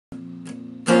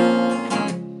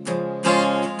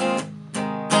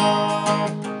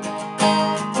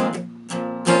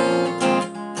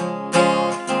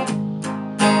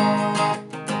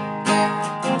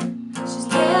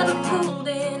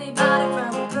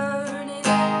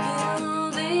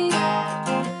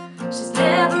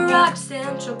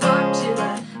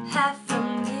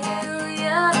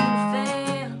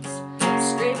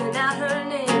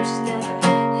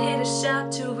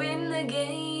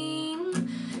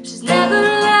She's never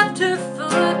left her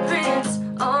footprints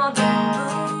on the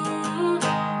moon.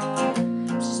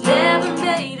 She's never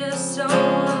made a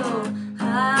solo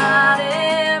hot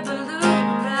air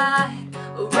balloon ride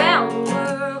around the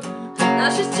world.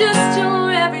 Now she's just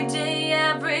your everyday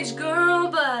average girl,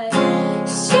 but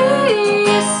she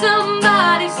is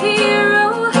somebody's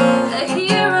hero, a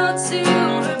hero to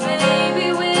her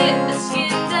baby with the skin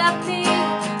that needs.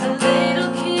 A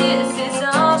little kiss is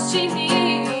all she needs.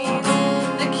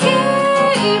 The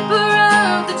keeper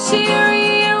of the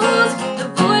Cheerios, the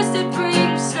voice that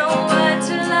brings Snow White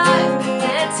to life.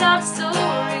 Bedtime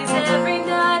stories every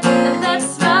night, and that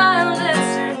smile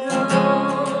lets her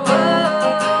know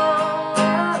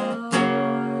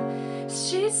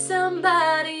she's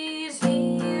somebody's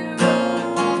hero.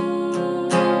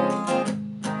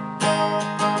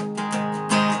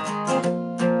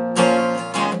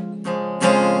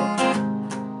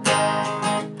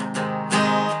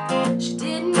 She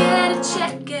didn't get a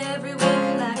check every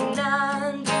week like a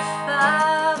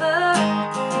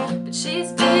 9-to-5er, but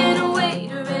she's been a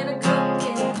waiter and a cook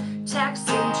and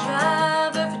taxi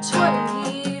driver for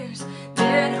 20 years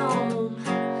there at home,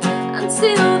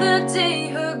 until the day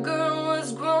her girl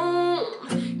was grown.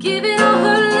 Giving all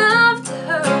her love to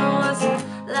her wasn't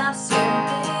life's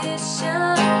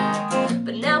ambition,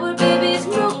 but now her baby's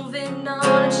moving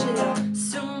on and she'll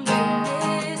soon be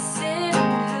missing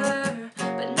her.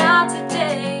 But not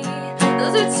today,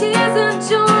 those are tears of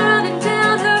joy running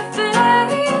down her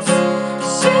face.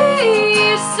 She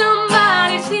is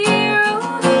somebody's hero,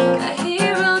 a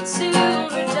hero to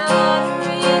her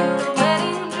daughter in the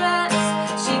wedding dress.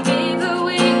 She gave her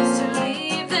wings to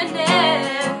leave the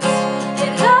nest.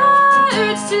 It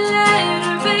hurts to let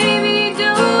her baby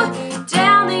go.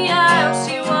 Down the aisle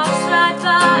she walks right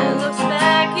by, looks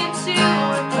back into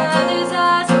her mother's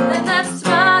eyes, and that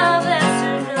smile lets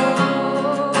her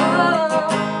know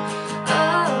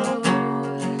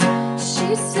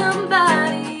she's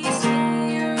somebody's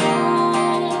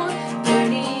hero.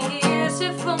 30 years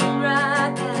have flown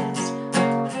right past,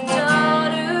 her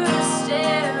daughter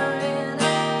staring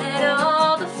at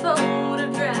all the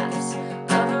photographs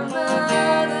of her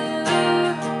mother.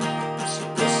 She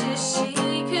wishes she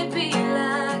could be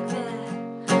like that.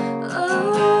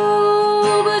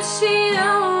 Oh, but she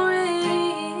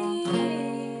already is.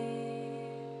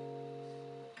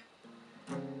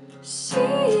 She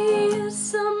is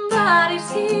somebody's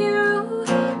hero,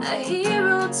 a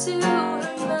hero to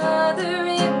her mother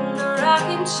in a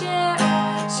rocking chair.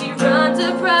 She runs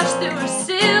a brush through her